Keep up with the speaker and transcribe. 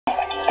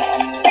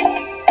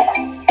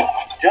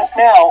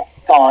Now,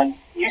 Dawn,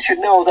 you should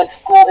know that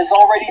school is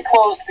already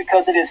closed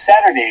because it is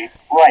Saturday,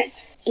 right?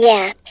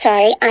 Yeah,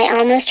 sorry, I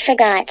almost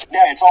forgot.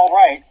 Yeah, it's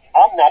alright.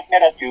 I'm not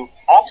mad at you.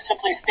 I'm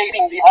simply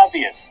stating the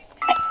obvious.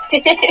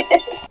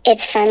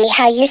 It's funny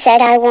how you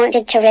said I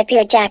wanted to rip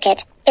your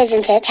jacket,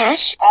 isn't it,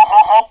 Ash? Ha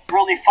ha ha,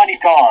 really funny,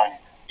 Dawn.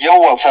 Yo,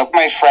 what's up,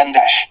 my friend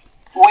Ash?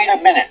 Wait a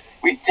minute,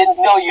 we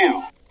didn't know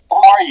you. Who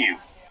are you?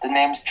 The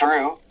name's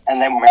Drew,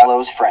 and I'm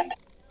Marlowe's friend.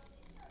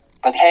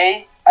 But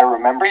hey, I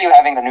remember you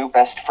having a new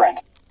best friend.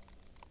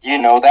 You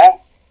know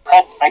that?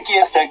 I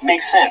guess that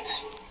makes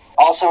sense.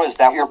 Also, is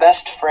that your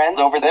best friend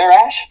over there,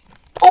 Ash?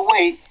 Oh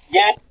wait,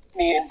 yeah,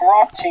 me and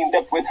Brock teamed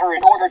up with her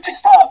in order to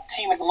stop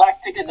Team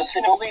Galactic in the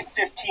Sinnoh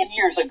 15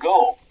 years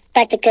ago.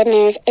 But the good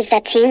news is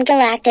that Team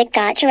Galactic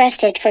got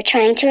arrested for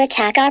trying to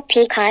attack our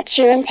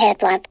Pikachu and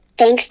Piplup,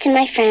 thanks to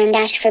my friend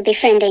Ash for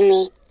befriending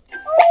me.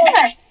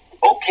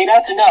 Okay,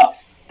 that's enough.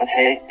 But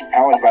hey,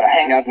 how about a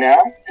hangout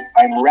now?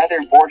 I'm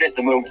rather bored at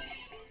the moment.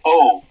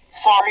 Oh,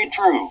 sorry,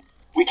 Drew.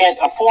 We can't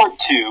afford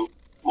to.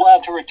 We'll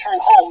have to return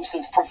home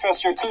since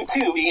Professor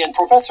Kukui and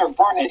Professor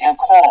Burnet have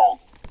called.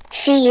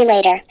 See you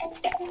later.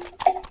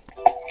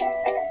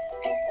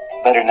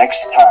 Better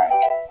next time.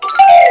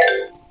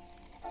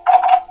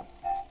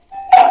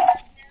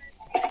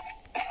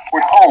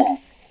 We're home.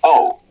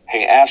 Oh,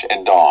 hey Ash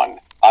and Dawn.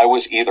 I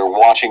was either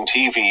watching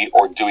TV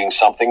or doing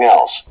something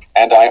else.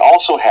 And I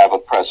also have a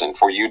present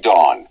for you,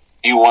 Dawn.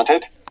 You want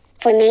it?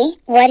 For me?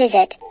 What is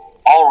it?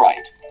 All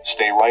right.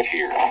 Stay right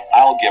here.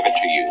 I'll give it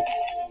to you.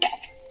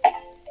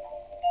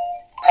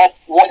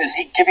 What is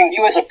he giving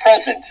you as a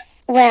present?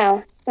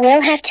 Well, we'll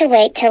have to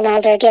wait till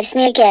Alder gives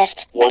me a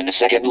gift. 1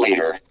 second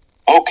later.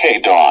 Okay,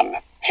 Dawn.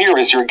 Here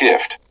is your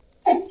gift.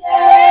 Oh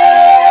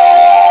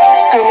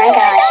my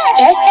gosh,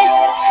 it's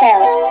so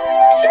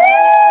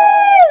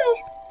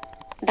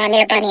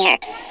cute. Buneary.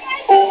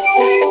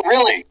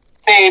 Really?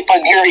 Hey,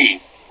 Buneary.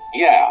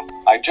 Yeah,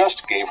 I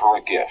just gave her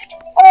a gift.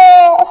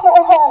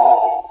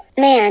 Oh.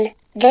 Man,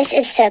 this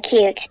is so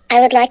cute.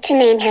 I would like to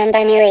name him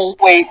Buneary.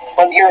 Wait,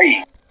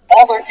 Buneary.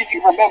 Alder, did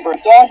you remember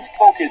Dawn's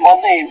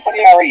Pokémon name,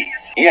 Buneary?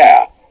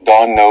 Yeah,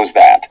 Dawn knows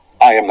that.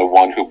 I am the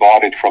one who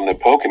bought it from the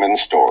Pokémon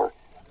store.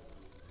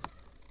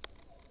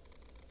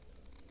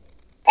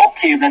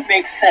 Okay, that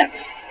makes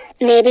sense.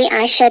 Maybe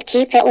I should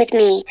keep it with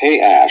me. Hey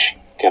Ash,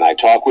 can I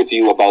talk with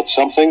you about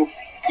something?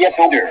 Yes,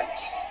 Alder.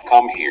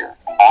 Come here.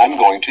 I'm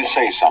going to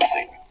say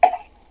something.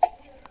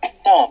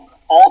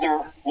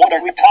 Alder, what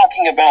are we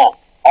talking about?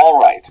 All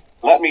right,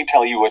 let me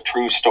tell you a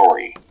true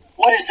story.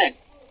 What is it?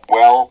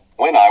 Well,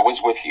 when I was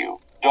with you,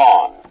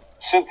 Dawn,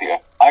 Cynthia,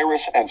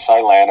 Iris, and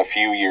Cylan a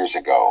few years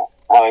ago,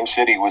 Ryme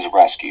City was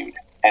rescued,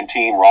 and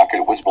Team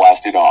Rocket was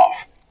blasted off.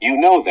 You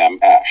know them,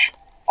 Ash.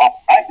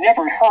 I've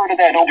never heard of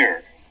that,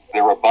 Alder.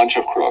 They're a bunch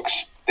of crooks.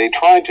 They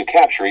tried to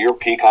capture your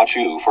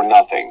Pikachu for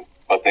nothing,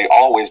 but they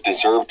always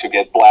deserve to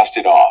get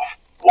blasted off.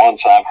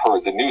 Once I've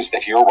heard the news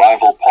that your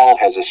rival Paul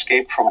has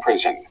escaped from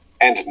prison,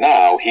 and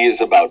now he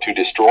is about to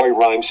destroy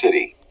Ryme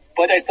City.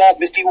 But I thought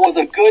Misty was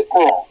a good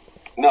girl.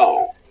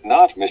 No,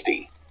 not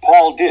Misty.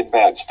 Paul did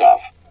bad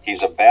stuff.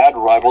 He's a bad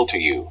rival to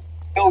you.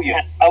 Oh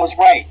yeah, I was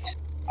right.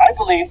 I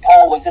believe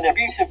Paul was an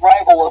abusive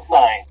rival of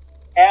mine.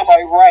 Am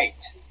I right?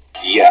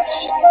 Yes.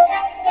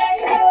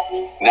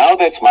 Now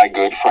that's my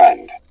good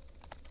friend.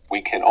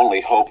 We can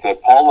only hope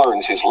that Paul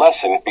learns his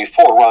lesson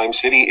before Ryme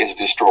City is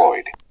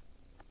destroyed.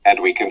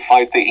 And we can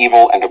fight the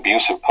evil and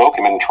abusive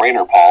Pokemon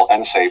trainer Paul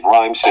and save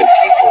Ryme City.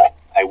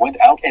 I went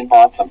out and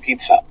bought some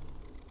pizza.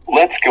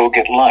 Let's go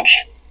get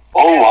lunch.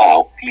 Oh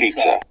wow,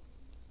 pizza.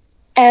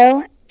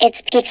 Oh,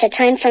 it's pizza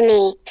time for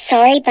me.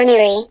 Sorry,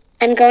 Buneary.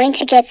 I'm going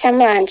to get some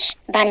lunch.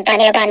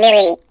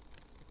 Buneary.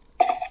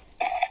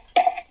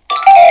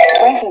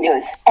 Breaking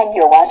news, and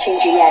you're watching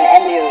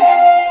GNN News.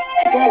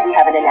 Today we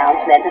have an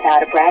announcement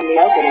about a brand new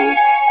opening,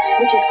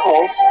 which is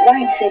called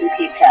Ryme City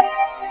Pizza.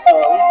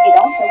 Oh, it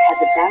also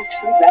has a fast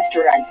food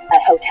restaurant, a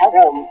hotel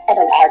room, and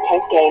an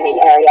arcade gaming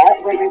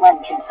area where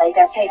everyone can play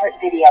their favorite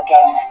video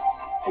games.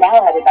 Now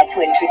I would like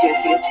to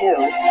introduce you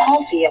to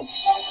Paul Fields,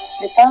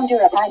 the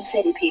founder of Ryme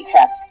City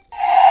Pizza.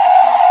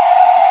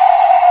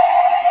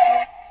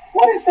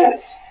 What is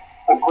this?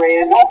 A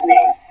grand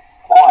opening?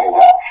 Why,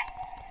 Rush?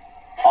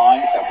 I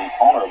am the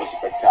owner of a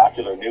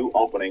spectacular new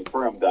opening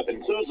firm that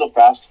includes a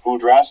fast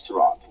food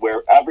restaurant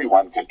where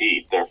everyone can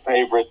eat their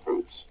favorite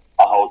foods,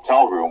 a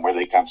hotel room where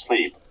they can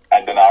sleep,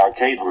 and an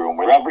arcade room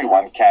where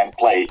everyone can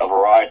play a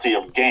variety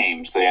of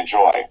games they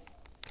enjoy,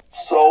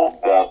 so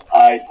that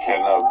I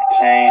can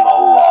obtain a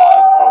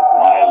lot of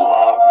my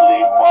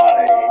lovely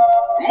money.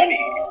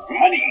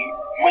 Money.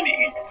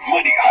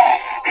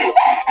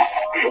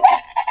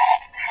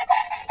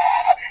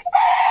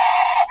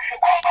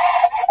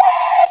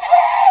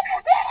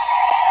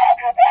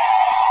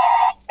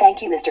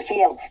 Thank you, Mr.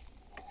 Fields.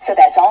 So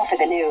that's all for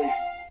the news.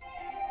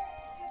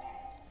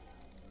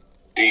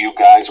 Do you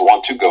guys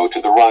want to go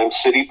to the Ryme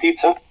City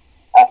Pizza?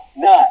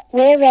 Not.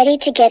 We're ready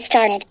to get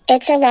started.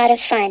 It's a lot of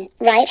fun,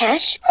 right,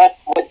 Ash?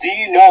 What do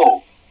you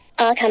know?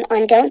 Oh, come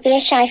on, don't be a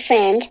shy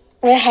friend.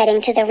 We're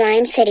heading to the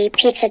Ryme City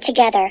Pizza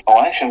together. Oh,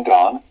 Ash and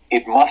Dawn,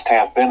 it must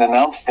have been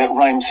announced that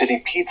Ryme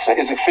City Pizza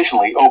is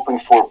officially open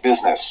for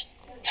business.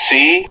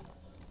 See?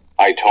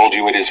 I told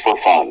you it is for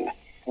fun.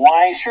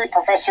 Why, sure,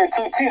 Professor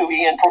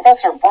Kukui and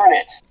Professor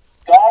Burnet.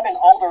 Dawn and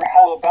Alder,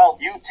 how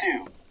about you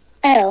two?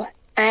 Oh,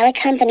 I'll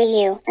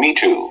accompany you. Me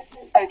too.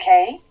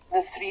 Okay,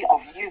 the three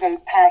of you go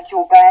pack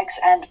your bags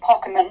and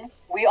Pokémon.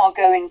 We are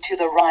going to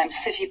the Ryme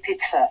City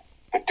Pizza.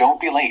 But don't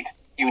be late.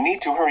 You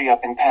need to hurry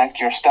up and pack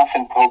your stuff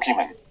and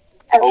Pokémon.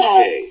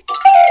 Okay.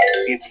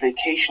 It's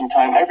vacation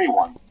time,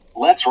 everyone.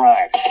 Let's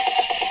ride.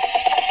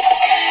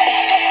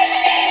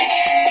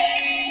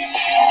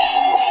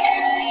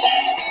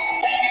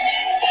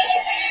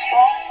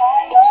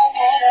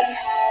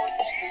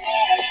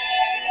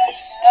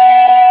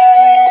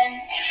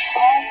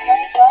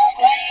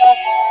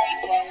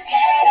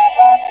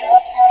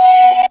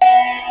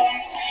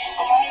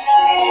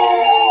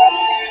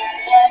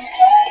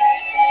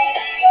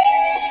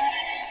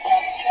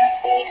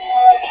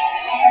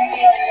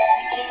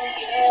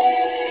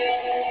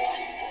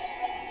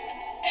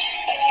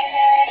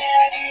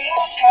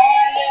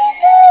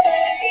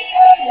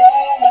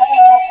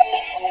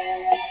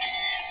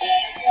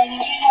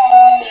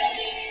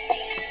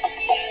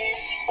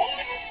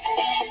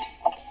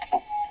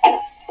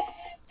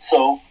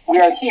 So, we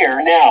are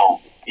here now.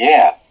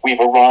 Yeah, we've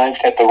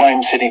arrived at the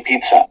Ryme City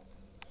Pizza.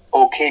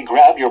 Okay,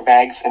 grab your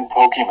bags and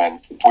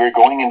Pokémon. We're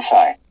going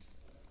inside.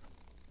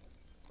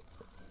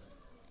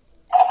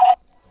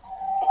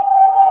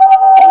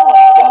 Oh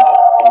my god,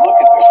 look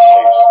at this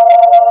place.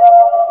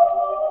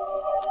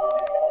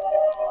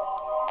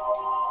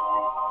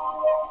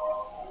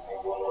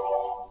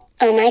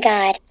 Oh my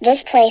god,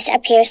 this place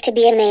appears to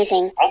be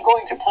amazing. I'm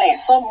going to play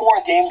some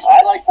more games.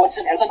 I like what's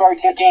in as an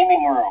arcade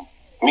gaming room.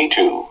 Me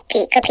too.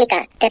 Pika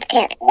pika, that's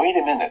it. Wait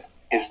a minute.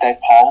 Is that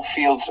Paul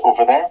Fields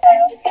over there?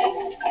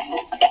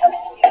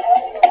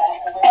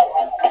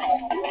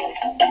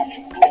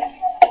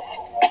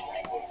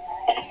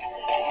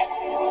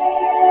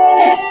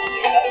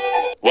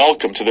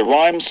 Welcome to the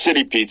Ryme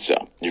City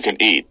Pizza. You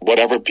can eat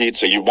whatever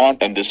pizza you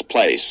want in this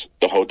place,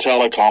 the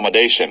hotel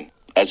accommodation,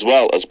 as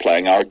well as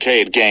playing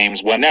arcade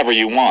games whenever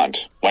you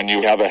want, when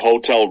you have a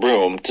hotel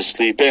room to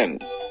sleep in.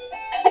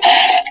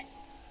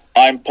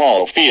 I'm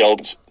Paul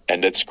Fields,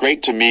 and it's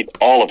great to meet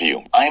all of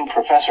you. I'm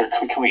Professor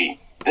Kukui.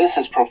 This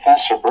is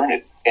Professor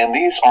Burnet, and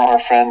these are our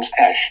friends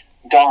Ash,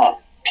 Dawn,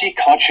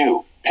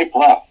 Pikachu,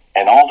 Piplup,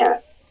 and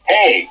Alder.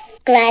 Hey!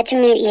 Glad to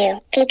meet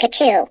you,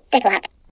 Pikachu, Piplup.